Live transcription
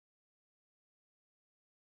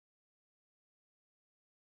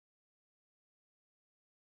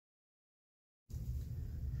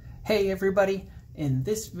Hey everybody, in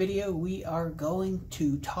this video we are going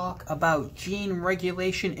to talk about gene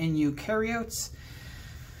regulation in eukaryotes.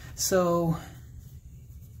 So,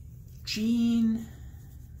 gene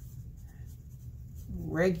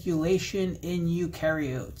regulation in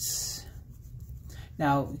eukaryotes.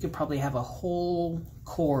 Now, you could probably have a whole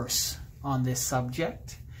course on this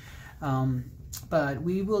subject, but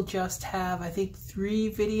we will just have, I think,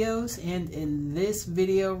 3 videos, and in this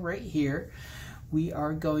video right here, we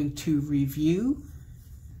are going to review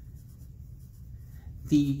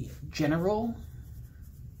the general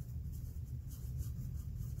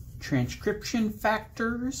transcription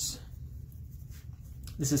factors.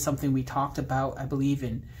 This is something we talked about, I believe,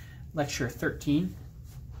 in lecture 13.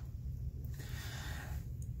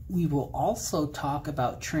 We will also talk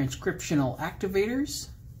about transcriptional activators,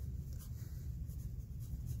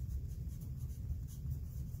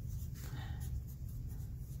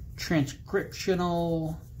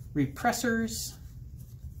 transcriptional repressors,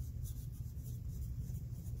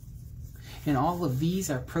 and all of these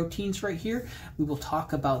are proteins right here. We will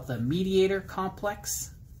talk about the mediator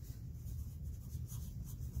complex,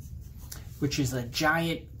 which is a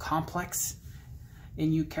giant complex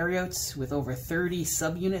in eukaryotes with over 30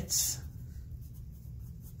 subunits.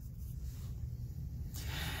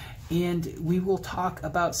 And we will talk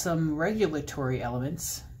about some regulatory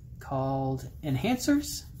elements called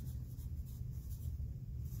enhancers,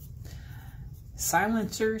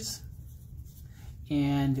 silencers,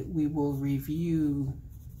 and we will review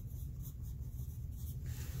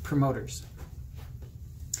promoters.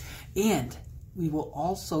 And we will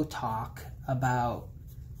also talk about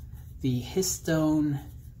the histone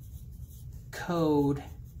code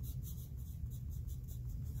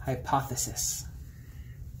hypothesis.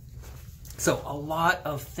 So a lot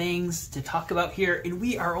of things to talk about here, and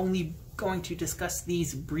we are only going to discuss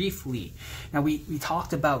these briefly. Now, we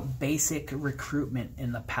talked about basic recruitment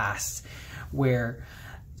in the past, where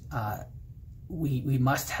we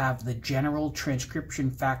must have the general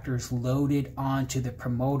transcription factors loaded onto the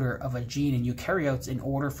promoter of a gene in eukaryotes in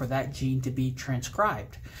order for that gene to be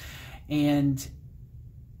transcribed. And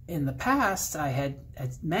in the past, I had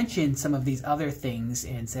mentioned some of these other things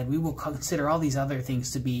and said we will consider all these other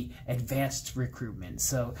things to be advanced recruitment.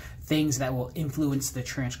 So things that will influence the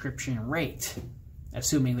transcription rate,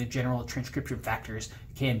 assuming the general transcription factors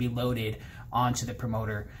can be loaded onto the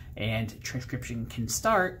promoter and transcription can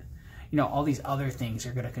start. You know, all these other things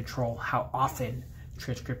are going to control how often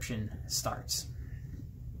transcription starts.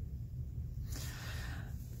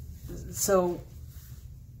 So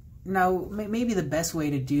now, maybe the best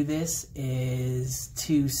way to do this is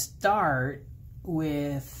to start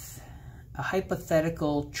with a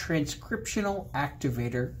hypothetical transcriptional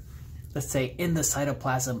activator, let's say in the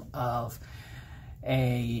cytoplasm of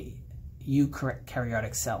a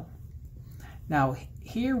eukaryotic cell. Now,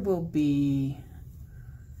 here will be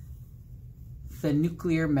the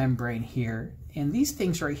nuclear membrane here, and these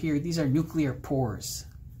things right here, these are nuclear pores.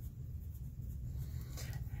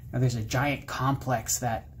 Now, there's a giant complex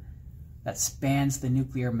that spans the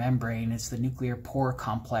nuclear membrane. It's the nuclear pore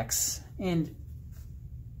complex, and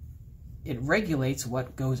it regulates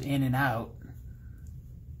what goes in and out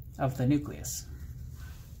of the nucleus.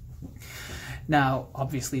 Now,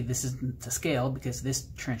 obviously, this isn't to scale because this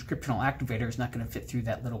transcriptional activator is not going to fit through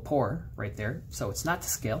that little pore right there, so it's not to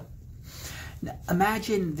scale. Now,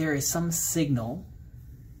 imagine there is some signal,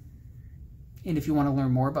 and if you want to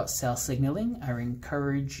learn more about cell signaling, I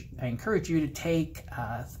encourage you to take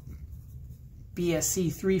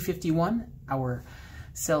BSc 351, our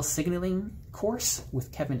cell signaling course with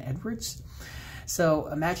Kevin Edwards. So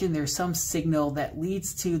imagine there's some signal that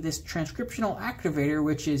leads to this transcriptional activator,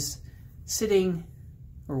 which is sitting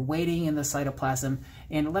or waiting in the cytoplasm,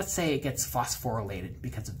 and let's say it gets phosphorylated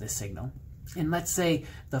because of this signal. And let's say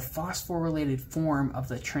the phosphorylated form of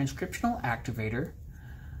the transcriptional activator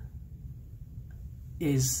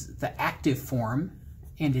is the active form,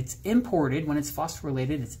 and it's imported, when it's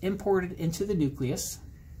phosphorylated, it's imported into the nucleus,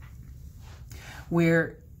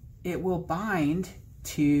 where it will bind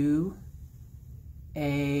to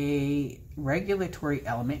a regulatory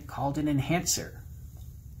element called an enhancer.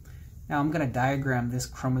 Now, I'm going to diagram this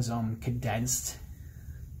chromosome condensed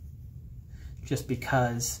just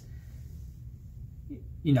because,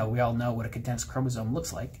 you know, we all know what a condensed chromosome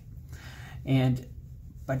looks like. And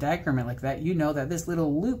by diagramming like that, you know that this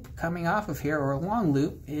little loop coming off of here, or a long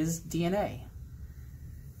loop, is DNA.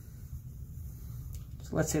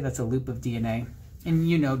 So let's say that's a loop of DNA. And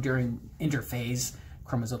you know during interphase,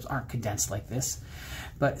 chromosomes aren't condensed like this.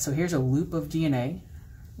 But so here's a loop of DNA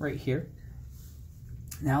right here.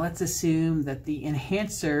 Now let's assume that the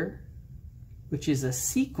enhancer which is a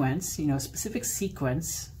sequence, a specific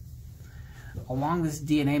sequence along this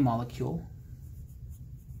DNA molecule.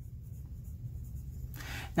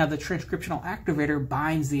 Now the transcriptional activator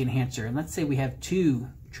binds the enhancer, and let's say we have 2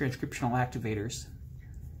 transcriptional activators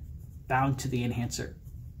bound to the enhancer.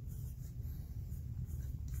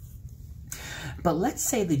 But let's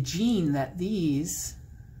say the gene that these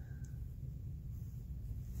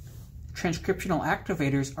transcriptional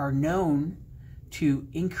activators are known to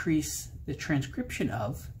increase the transcription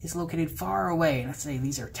of is located far away. Let's say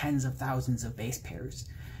these are tens of thousands of base pairs.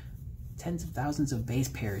 Tens of thousands of base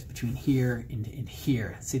pairs between here and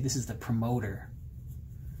here. See, this is the promoter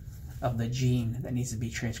of the gene that needs to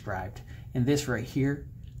be transcribed. And this right here,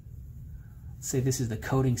 say this is the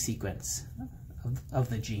coding sequence of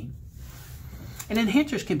the gene. And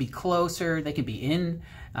enhancers can be closer, they can be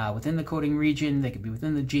within the coding region, they could be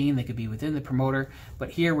within the gene, they could be within the promoter,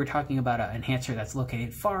 but here we're talking about an enhancer that's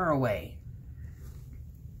located far away.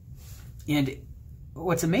 And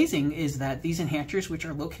what's amazing is that these enhancers, which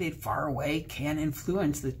are located far away, can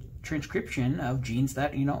influence the transcription of genes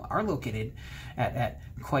that are located at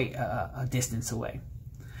quite a distance away.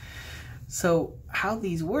 So how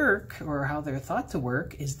these work, or how they're thought to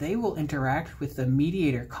work, is they will interact with the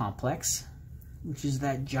mediator complex, which is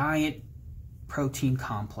that giant protein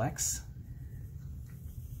complex.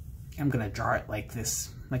 I'm going to draw it like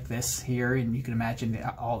this here, and you can imagine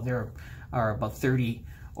there are about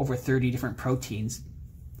over 30 different proteins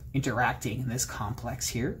interacting in this complex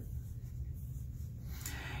here.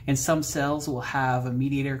 And some cells will have a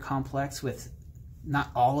mediator complex with not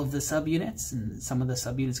all of the subunits, and some of the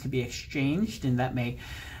subunits can be exchanged, and that may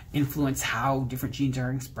influence how different genes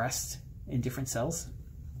are expressed in different cells.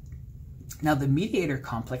 Now, the mediator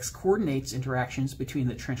complex coordinates interactions between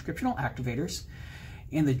the transcriptional activators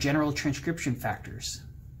and the general transcription factors.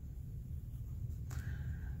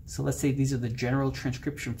 So let's say these are the general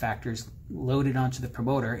transcription factors loaded onto the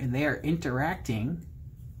promoter, and they are interacting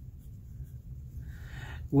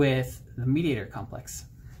with the mediator complex.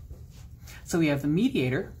 So we have the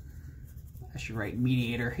mediator, I should write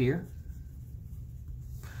mediator here,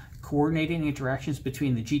 coordinating interactions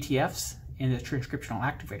between the GTFs and the transcriptional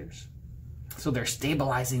activators. So they're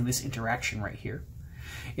stabilizing this interaction right here.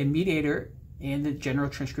 And mediator and the general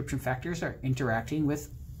transcription factors are interacting with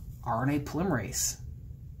RNA polymerase.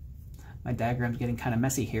 My diagram's getting kind of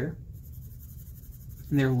messy here.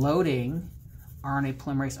 And they're loading RNA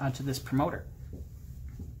polymerase onto this promoter.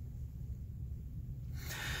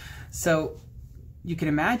 So you can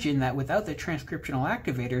imagine that without the transcriptional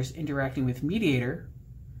activators interacting with mediator,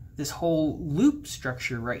 this whole loop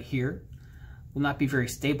structure right here will not be very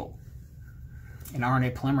stable. And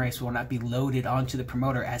RNA polymerase will not be loaded onto the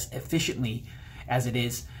promoter as efficiently as it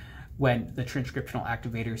is when the transcriptional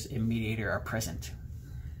activators and mediator are present.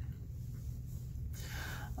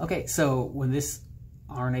 Okay, so when this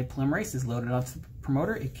RNA polymerase is loaded onto the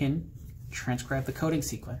promoter, it can transcribe the coding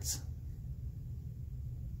sequence.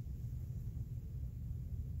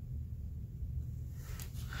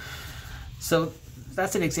 So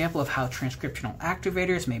that's an example of how transcriptional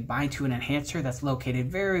activators may bind to an enhancer that's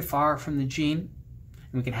located very far from the gene.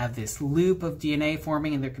 And we can have this loop of DNA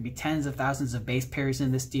forming, and there could be tens of thousands of base pairs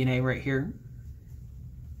in this DNA right here.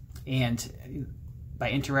 And by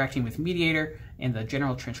interacting with mediator and the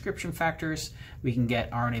general transcription factors, we can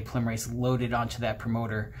get RNA polymerase loaded onto that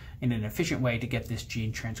promoter in an efficient way to get this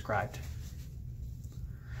gene transcribed.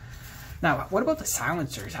 Now, what about the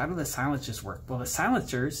silencers? How do the silencers work? Well, the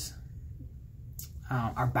silencers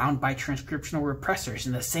are bound by transcriptional repressors,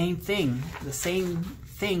 and the same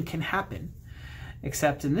thing can happen,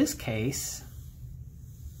 except in this case,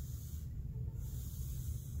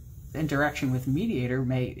 the interaction with mediator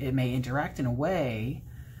may interact in a way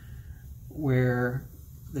where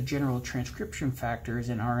the general transcription factors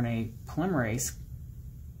in RNA polymerase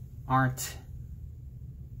aren't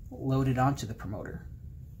loaded onto the promoter.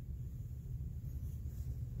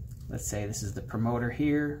 Let's say this is the promoter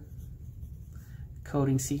here,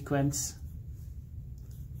 coding sequence.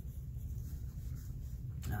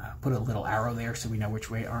 Put a little arrow there so we know which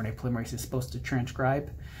way RNA polymerase is supposed to transcribe.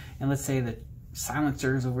 And let's say the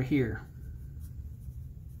silencer is over here.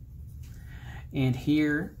 And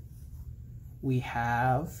here we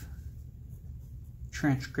have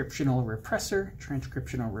transcriptional repressor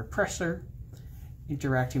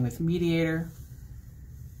interacting with mediator.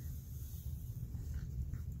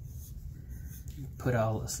 Put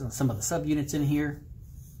some of the subunits in here.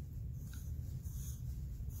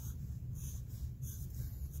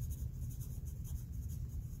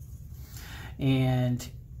 And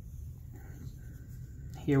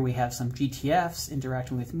here we have some GTFs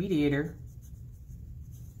interacting with mediator.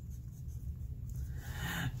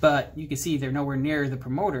 But you can see they're nowhere near the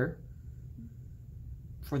promoter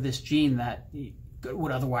for this gene that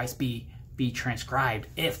would otherwise be transcribed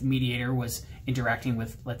if mediator was interacting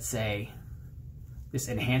with, let's say, this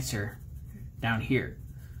enhancer down here.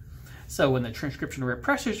 So when the transcription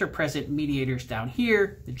repressors are present, mediators down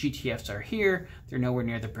here, the GTFs are here, they're nowhere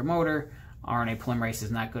near the promoter, RNA polymerase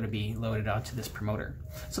is not going to be loaded onto this promoter.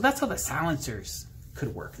 So that's how the silencers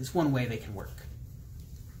could work. There's one way they can work,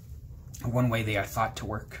 or one way they are thought to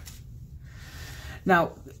work.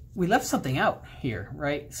 Now, we left something out here,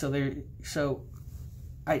 right? So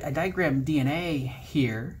I diagrammed DNA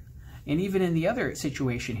here, and even in the other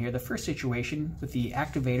situation here, the first situation with the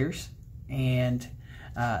activators and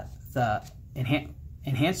the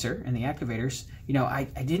enhancer and the activators, you know, I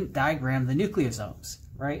didn't diagram the nucleosomes,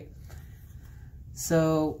 right?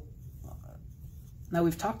 So now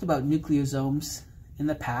we've talked about nucleosomes in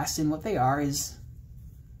the past, and what they are is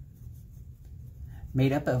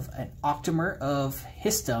made up of an octamer of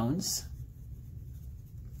histones.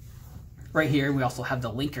 Right here, we also have the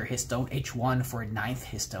linker histone, H1 for a 9th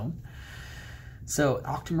histone. So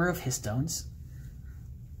octamer of histones.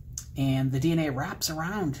 And the DNA wraps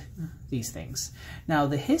around these things. Now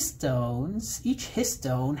the histones, each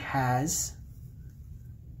histone has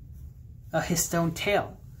a histone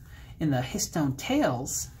tail. And the histone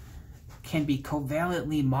tails can be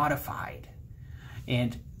covalently modified.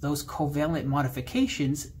 And those covalent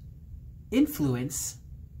modifications influence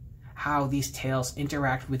how these tails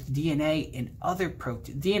interact with DNA and other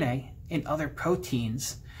proteins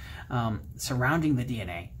surrounding the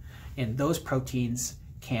DNA, and those proteins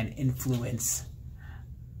can influence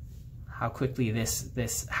how quickly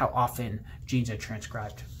how often genes are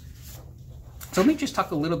transcribed. So let me just talk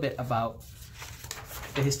a little bit about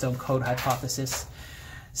the histone code hypothesis.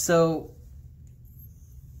 So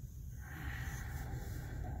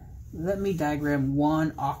let me diagram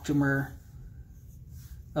one octamer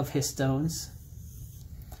of histones,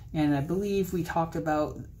 and I believe we talked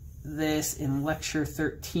about this in lecture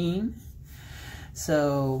 13.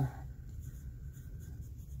 So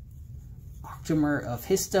octamer of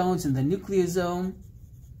histones in the nucleosome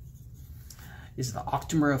is the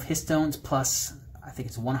octamer of histones plus, I think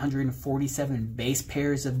it's 147 base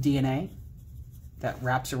pairs of DNA that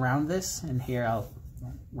wraps around this, and here I'll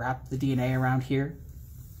wrap the DNA around here.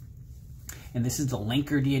 And this is the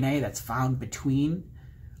linker DNA that's found between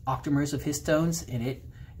octamers of histones, and it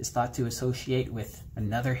is thought to associate with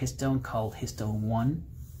another histone called histone 1.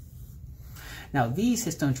 Now these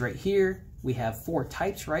histones right here, we have 4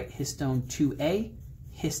 types, right? Histone 2A,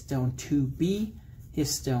 histone 2B,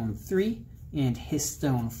 histone 3, and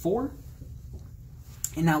histone 4.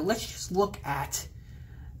 And now let's just look at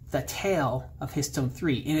the tail of histone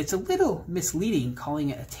 3. And it's a little misleading calling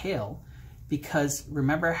it a tail, because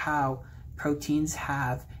remember how proteins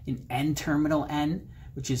have an N-terminal N,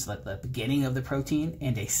 which is the beginning of the protein,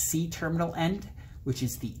 and a C-terminal end, which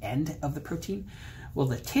is the end of the protein. Well,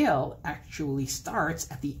 the tail actually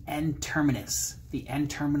starts at the N-terminus, the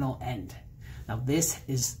N-terminal end. Now this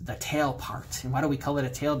is the tail part. And why do we call it a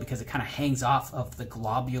tail? Because it kind of hangs off of the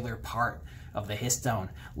globular part of the histone,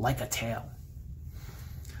 like a tail.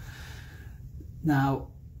 Now,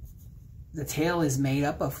 the tail is made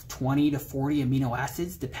up of 20 to 40 amino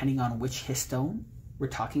acids, depending on which histone we're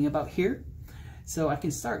talking about here. So I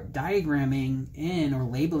can start diagramming in or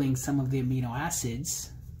labeling some of the amino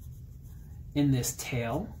acids in this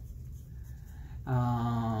tail.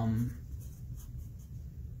 I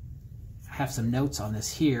have some notes on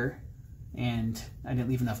this here, and I didn't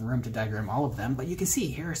leave enough room to diagram all of them, but you can see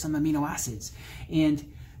here are some amino acids.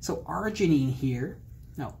 And so arginine here,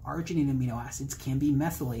 now arginine amino acids can be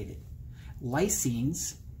methylated.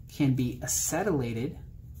 Lysines can be acetylated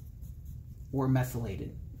or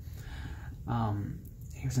methylated.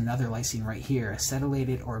 Here's another lysine right here,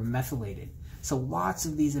 acetylated or methylated. So lots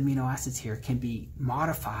of these amino acids here can be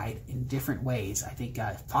modified in different ways. I think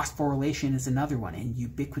phosphorylation is another one, and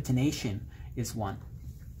ubiquitination is one.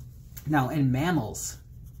 Now in mammals,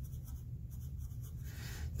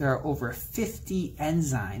 there are over 50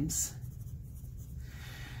 enzymes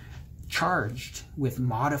charged with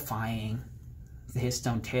modifying the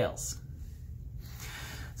histone tails.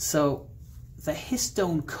 So the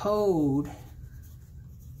histone code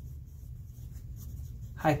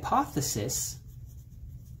hypothesis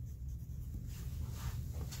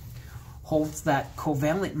holds that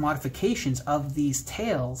covalent modifications of these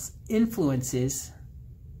tails influences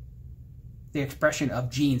the expression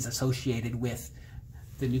of genes associated with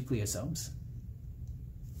the nucleosomes.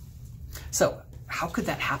 So how could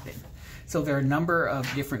that happen? So there are a number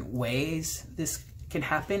of different ways this can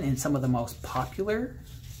happen, and some of the most popular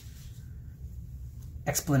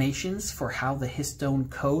explanations for how the histone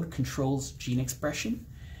code controls gene expression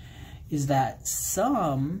is that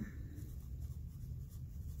some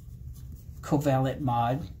covalent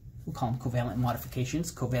mod, we'll call them covalent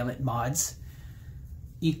modifications, covalent mods,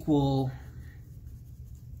 equal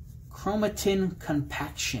chromatin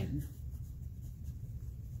compaction.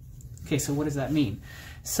 Okay, so what does that mean?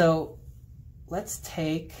 So let's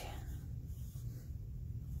take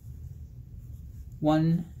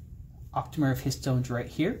one octamer of histones right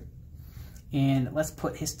here, and let's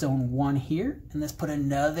put histone 1 here, and let's put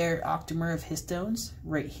another octamer of histones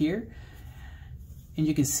right here. And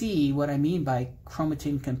you can see what I mean by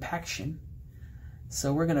chromatin compaction.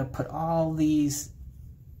 So we're going to put all these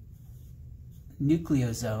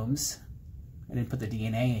nucleosomes, I didn't put the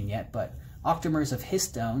DNA in yet, but octamers of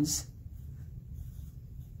histones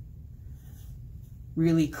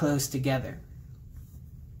really close together.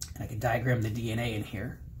 And I can diagram the DNA in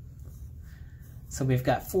here. So we've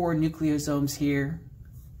got 4 nucleosomes here.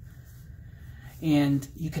 And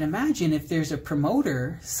you can imagine if there's a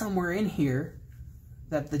promoter somewhere in here,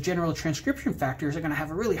 that the general transcription factors are going to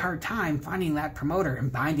have a really hard time finding that promoter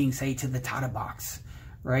and binding, say, to the Tata box,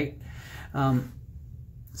 right?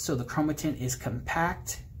 So the chromatin is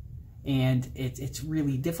compact, and it's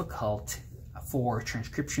really difficult for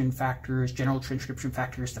transcription factors, general transcription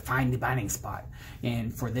factors, to find the binding spot,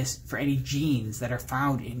 and for any genes that are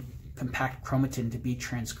found in compact chromatin to be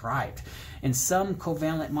transcribed. And some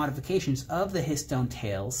covalent modifications of the histone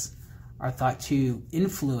tails are thought to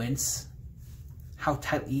influence how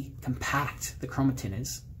tightly compact the chromatin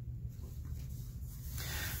is.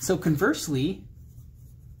 So conversely,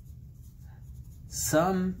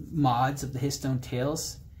 some mods of the histone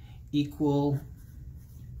tails equal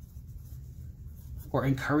or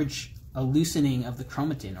encourage a loosening of the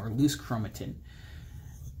chromatin, or loose chromatin.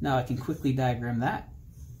 Now I can quickly diagram that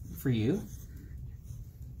for you.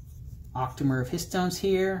 Octamer of histones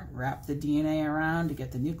here, wrap the DNA around to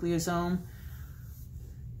get the nucleosome,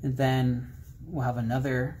 and then we'll have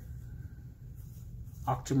another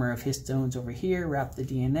octamer of histones over here, wrap the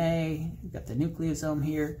DNA, we've got the nucleosome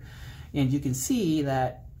here, and you can see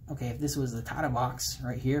that, okay, if this was the Tata box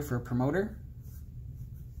right here for a promoter,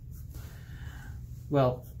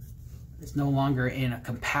 well, it's no longer in a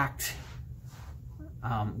compact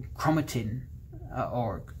chromatin,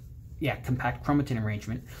 compact chromatin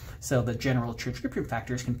arrangement, so the general transcription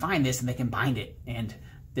factors can find this and they can bind it, and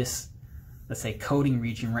this, let's say, coding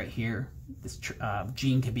region right here, this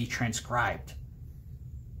gene can be transcribed.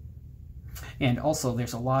 And also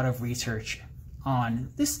there's a lot of research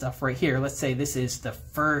on this stuff right here. Let's say this is the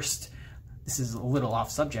first, this is a little off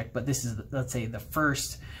subject, but this is, let's say, the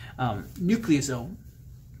first nucleosome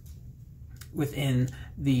within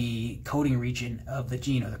the coding region of the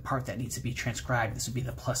gene, or the part that needs to be transcribed. This would be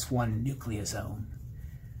the +1 nucleosome.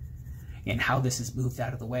 And how this is moved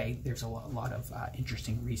out of the way, there's a lot of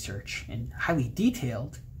interesting research and highly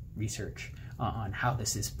detailed research on how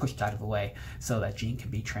this is pushed out of the way so that gene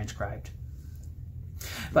can be transcribed.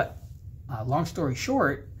 But long story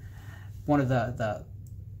short, one of the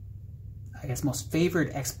I guess most favored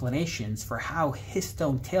explanations for how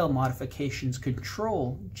histone tail modifications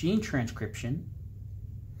control gene transcription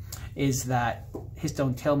is that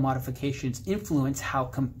histone tail modifications influence how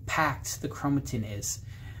compact the chromatin is.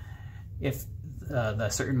 If the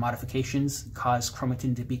certain modifications cause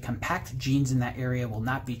chromatin to be compact, genes in that area will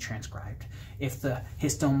not be transcribed. If the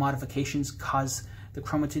histone modifications cause the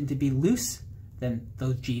chromatin to be loose, then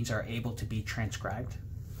those genes are able to be transcribed.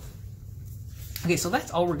 Okay, so that's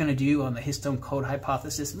all we're going to do on the histone code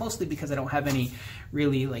hypothesis, mostly because I don't have any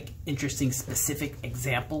really interesting specific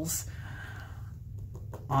examples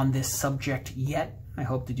on this subject yet. I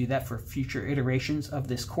hope to do that for future iterations of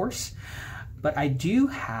this course. But I do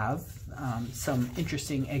have some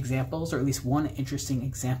interesting examples, or at least one interesting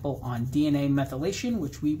example on DNA methylation,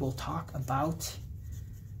 which we will talk about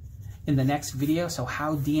in the next video. So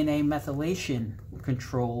how DNA methylation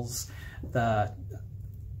controls the,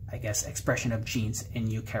 I guess, expression of genes in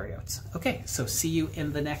eukaryotes. Okay, so see you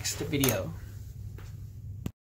in the next video.